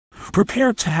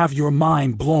Prepare to have your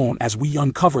mind blown as we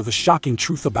uncover the shocking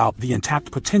truth about the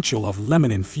untapped potential of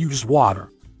lemon-infused water.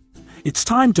 It's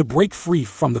time to break free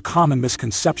from the common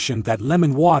misconception that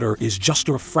lemon water is just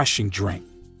a refreshing drink.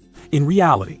 In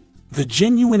reality, the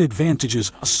genuine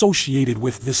advantages associated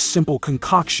with this simple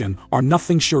concoction are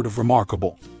nothing short of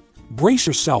remarkable. Brace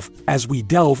yourself as we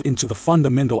delve into the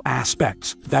fundamental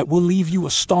aspects that will leave you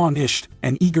astonished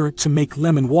and eager to make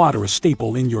lemon water a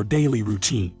staple in your daily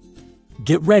routine.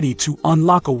 Get ready to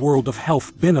unlock a world of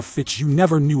health benefits you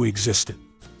never knew existed.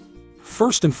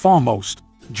 First and foremost,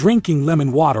 drinking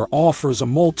lemon water offers a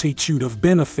multitude of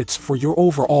benefits for your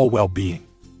overall well-being.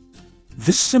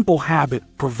 This simple habit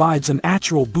provides a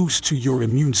natural boost to your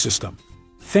immune system,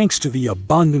 thanks to the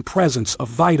abundant presence of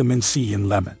vitamin C in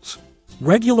lemons.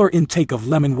 Regular intake of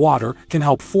lemon water can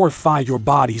help fortify your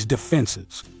body's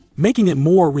defenses, making it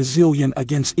more resilient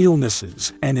against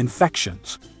illnesses and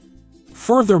infections.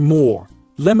 Furthermore,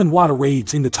 lemon water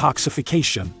aids in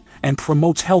detoxification and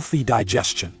promotes healthy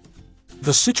digestion.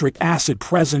 The citric acid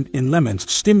present in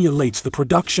lemons stimulates the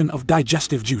production of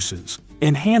digestive juices,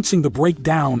 enhancing the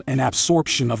breakdown and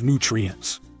absorption of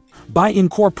nutrients. By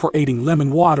incorporating lemon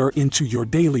water into your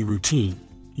daily routine,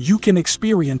 you can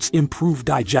experience improved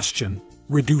digestion,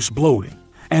 reduce bloating,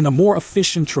 and a more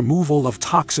efficient removal of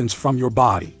toxins from your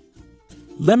body.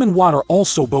 Lemon water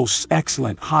also boasts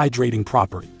excellent hydrating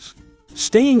properties.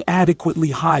 Staying adequately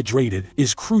hydrated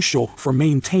is crucial for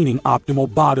maintaining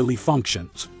optimal bodily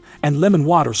functions, and lemon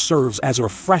water serves as a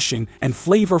refreshing and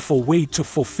flavorful way to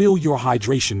fulfill your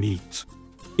hydration needs.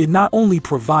 It not only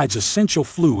provides essential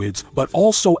fluids but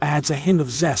also adds a hint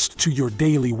of zest to your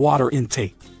daily water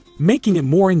intake, making it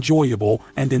more enjoyable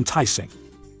and enticing.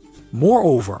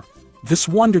 Moreover, this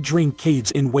wonder drink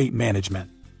aids in weight management.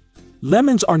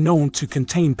 Lemons are known to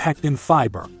contain pectin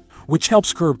fiber, which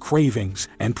helps curb cravings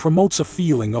and promotes a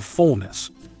feeling of fullness.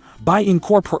 By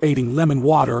incorporating lemon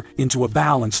water into a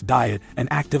balanced diet and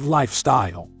active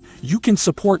lifestyle, you can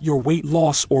support your weight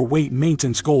loss or weight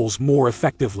maintenance goals more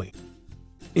effectively.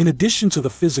 In addition to the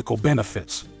physical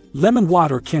benefits, lemon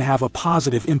water can have a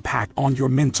positive impact on your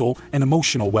mental and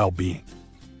emotional well-being.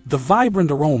 The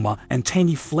vibrant aroma and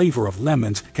tangy flavor of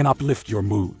lemons can uplift your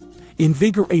mood,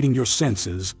 invigorating your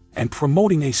senses and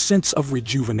promoting a sense of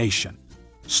rejuvenation.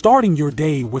 Starting your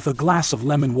day with a glass of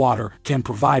lemon water can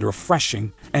provide a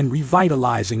refreshing and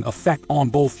revitalizing effect on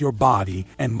both your body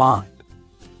and mind.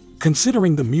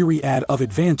 Considering the myriad of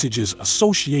advantages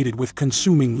associated with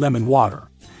consuming lemon water,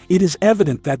 it is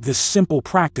evident that this simple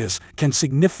practice can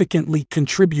significantly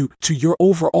contribute to your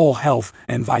overall health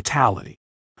and vitality.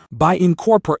 By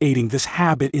incorporating this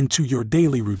habit into your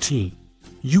daily routine,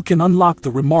 you can unlock the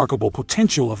remarkable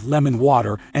potential of lemon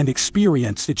water and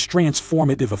experience its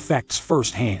transformative effects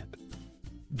firsthand.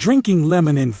 Drinking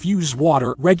lemon-infused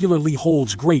water regularly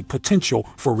holds great potential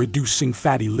for reducing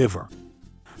fatty liver.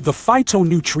 The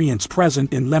phytonutrients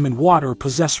present in lemon water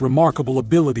possess remarkable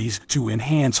abilities to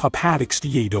enhance hepatic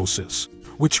steatosis,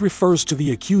 which refers to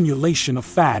the accumulation of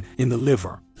fat in the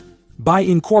liver. By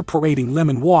incorporating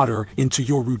lemon water into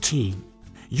your routine,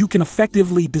 you can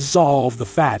effectively dissolve the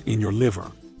fat in your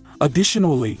liver.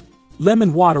 Additionally,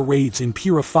 lemon water aids in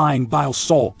purifying bile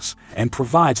salts and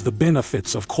provides the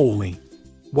benefits of choline.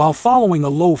 While following a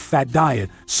low-fat diet,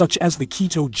 such as the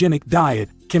ketogenic diet,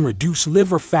 can reduce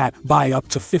liver fat by up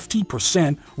to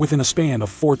 50% within a span of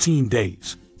 14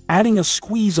 days. Adding a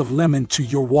squeeze of lemon to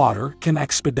your water can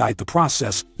expedite the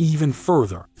process even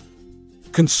further.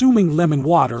 Consuming lemon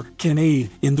water can aid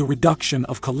in the reduction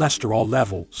of cholesterol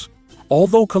levels.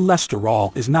 Although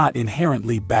cholesterol is not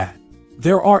inherently bad,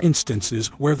 there are instances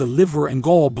where the liver and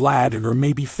gallbladder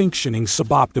may be functioning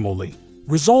suboptimally,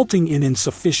 resulting in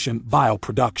insufficient bile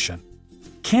production.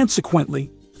 Consequently,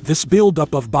 this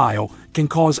buildup of bile can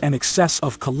cause an excess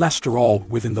of cholesterol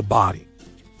within the body.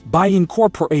 By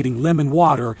incorporating lemon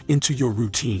water into your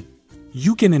routine,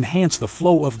 you can enhance the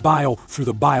flow of bile through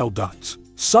the bile ducts,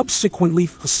 subsequently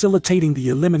facilitating the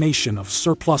elimination of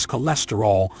surplus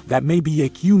cholesterol that may be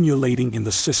accumulating in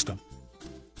the system.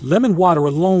 Lemon water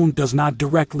alone does not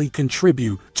directly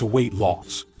contribute to weight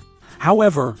loss.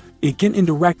 However, it can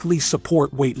indirectly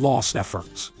support weight loss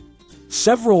efforts.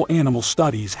 Several animal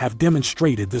studies have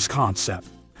demonstrated this concept,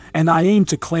 and I aim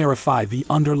to clarify the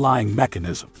underlying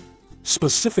mechanism.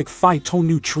 Specific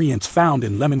phytonutrients found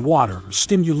in lemon water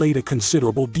stimulate a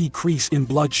considerable decrease in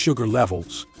blood sugar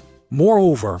levels.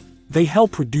 Moreover, they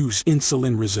help reduce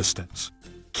insulin resistance.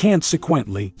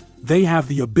 Consequently, they have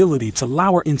the ability to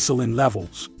lower insulin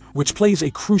levels, which plays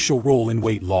a crucial role in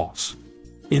weight loss.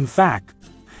 In fact,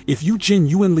 if you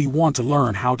genuinely want to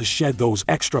learn how to shed those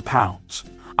extra pounds,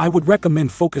 I would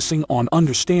recommend focusing on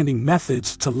understanding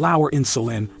methods to lower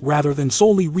insulin rather than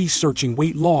solely researching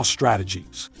weight loss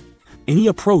strategies. Any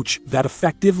approach that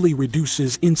effectively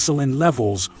reduces insulin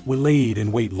levels will aid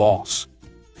in weight loss.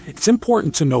 It's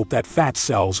important to note that fat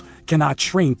cells cannot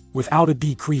shrink without a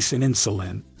decrease in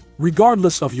insulin,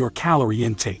 regardless of your calorie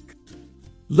intake.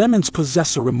 Lemons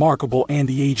possess a remarkable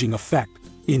anti-aging effect,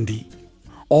 indeed.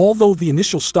 Although the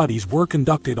initial studies were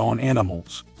conducted on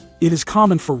animals, it is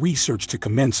common for research to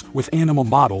commence with animal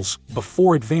models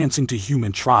before advancing to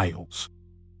human trials.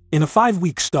 In a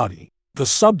 5-week study, the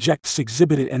subjects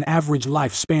exhibited an average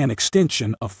lifespan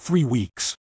extension of 3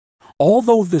 weeks.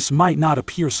 Although this might not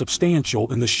appear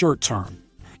substantial in the short term,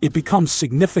 it becomes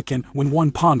significant when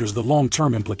one ponders the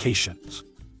long-term implications.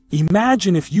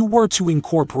 Imagine if you were to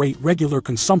incorporate regular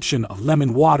consumption of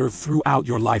lemon water throughout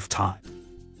your lifetime.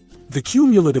 The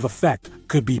cumulative effect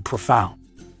could be profound.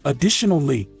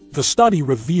 Additionally, the study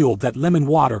revealed that lemon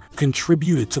water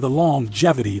contributed to the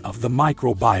longevity of the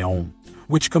microbiome,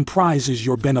 which comprises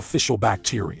your beneficial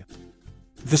bacteria.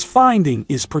 This finding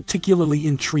is particularly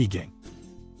intriguing.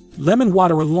 Lemon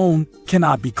water alone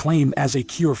cannot be claimed as a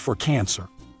cure for cancer.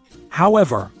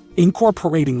 However,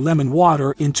 incorporating lemon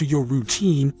water into your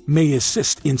routine may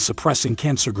assist in suppressing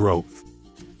cancer growth.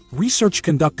 Research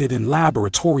conducted in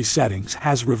laboratory settings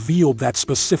has revealed that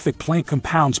specific plant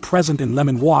compounds present in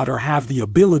lemon water have the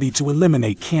ability to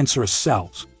eliminate cancerous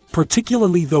cells,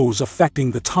 particularly those affecting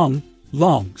the tongue,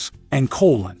 lungs, and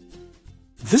colon.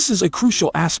 This is a crucial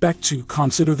aspect to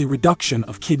consider: the reduction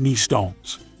of kidney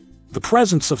stones. The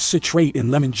presence of citrate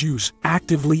in lemon juice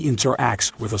actively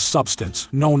interacts with a substance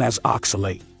known as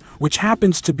oxalate, which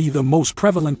happens to be the most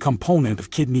prevalent component of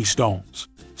kidney stones.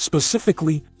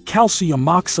 Specifically, calcium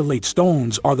oxalate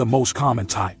stones are the most common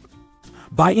type.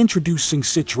 By introducing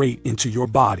citrate into your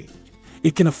body,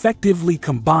 it can effectively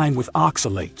combine with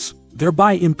oxalates,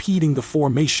 thereby impeding the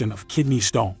formation of kidney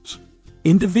stones.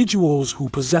 Individuals who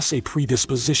possess a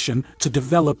predisposition to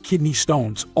develop kidney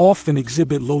stones often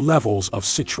exhibit low levels of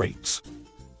citrates.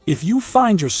 If you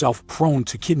find yourself prone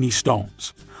to kidney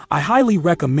stones, I highly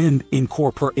recommend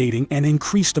incorporating an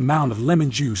increased amount of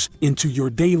lemon juice into your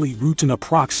daily routine,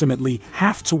 approximately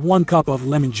half to 1 cup of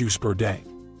lemon juice per day.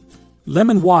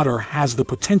 Lemon water has the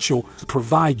potential to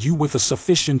provide you with a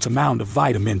sufficient amount of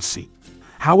vitamin C.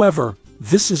 However,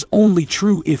 this is only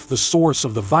true if the source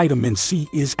of the vitamin C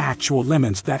is actual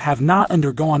lemons that have not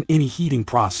undergone any heating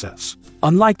process,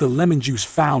 unlike the lemon juice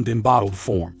found in bottled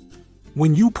form.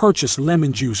 When you purchase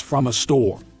lemon juice from a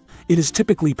store, it is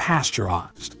typically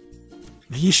pasteurized.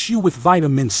 The issue with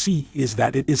vitamin C is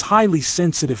that it is highly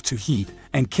sensitive to heat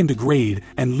and can degrade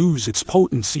and lose its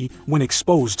potency when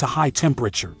exposed to high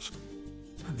temperatures.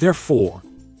 Therefore,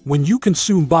 when you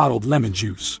consume bottled lemon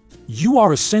juice, you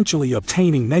are essentially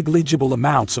obtaining negligible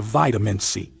amounts of vitamin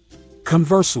C.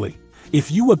 Conversely,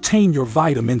 if you obtain your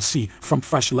vitamin C from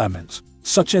fresh lemons,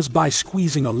 such as by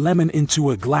squeezing a lemon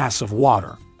into a glass of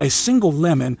water, a single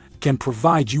lemon can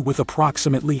provide you with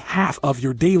approximately half of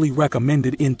your daily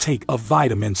recommended intake of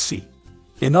vitamin C.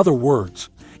 In other words,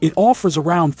 it offers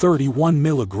around 31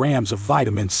 milligrams of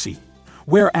vitamin C,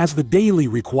 whereas the daily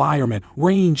requirement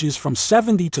ranges from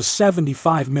 70 to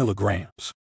 75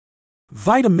 milligrams.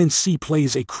 Vitamin C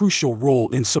plays a crucial role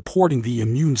in supporting the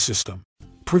immune system,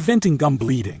 preventing gum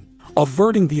bleeding,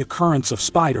 averting the occurrence of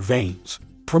spider veins,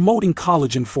 promoting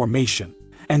collagen formation,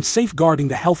 and safeguarding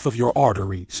the health of your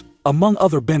arteries, among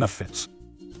other benefits.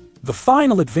 The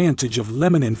final advantage of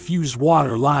lemon-infused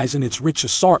water lies in its rich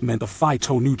assortment of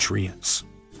phytonutrients.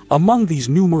 Among these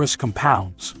numerous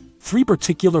compounds, 3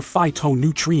 particular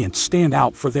phytonutrients stand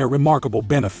out for their remarkable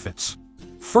benefits.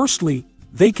 Firstly,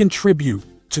 they contribute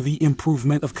to the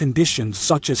improvement of conditions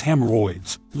such as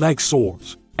hemorrhoids, leg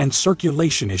sores, and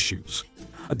circulation issues.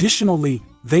 Additionally,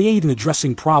 they aid in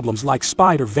addressing problems like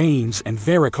spider veins and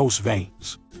varicose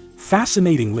veins.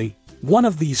 Fascinatingly, one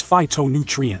of these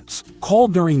phytonutrients,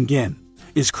 called nourishes,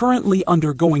 is currently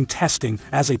undergoing testing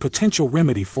as a potential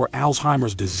remedy for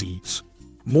Alzheimer's disease.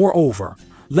 Moreover,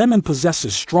 lemon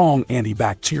possesses strong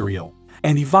antibacterial,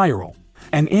 antiviral,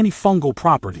 and antifungal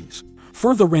properties,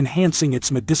 further enhancing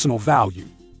its medicinal value.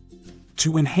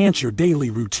 To enhance your daily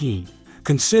routine,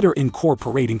 consider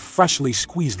incorporating freshly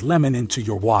squeezed lemon into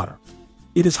your water.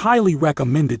 It is highly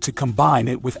recommended to combine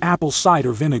it with apple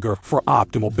cider vinegar for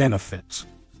optimal benefits.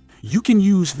 You can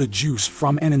use the juice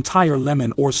from an entire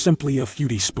lemon or simply a few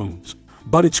teaspoons,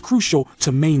 but it's crucial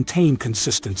to maintain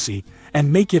consistency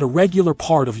and make it a regular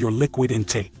part of your liquid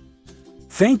intake.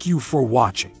 Thank you for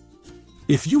watching.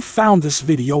 If you found this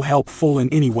video helpful in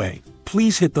any way,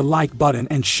 please hit the like button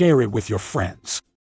and share it with your friends.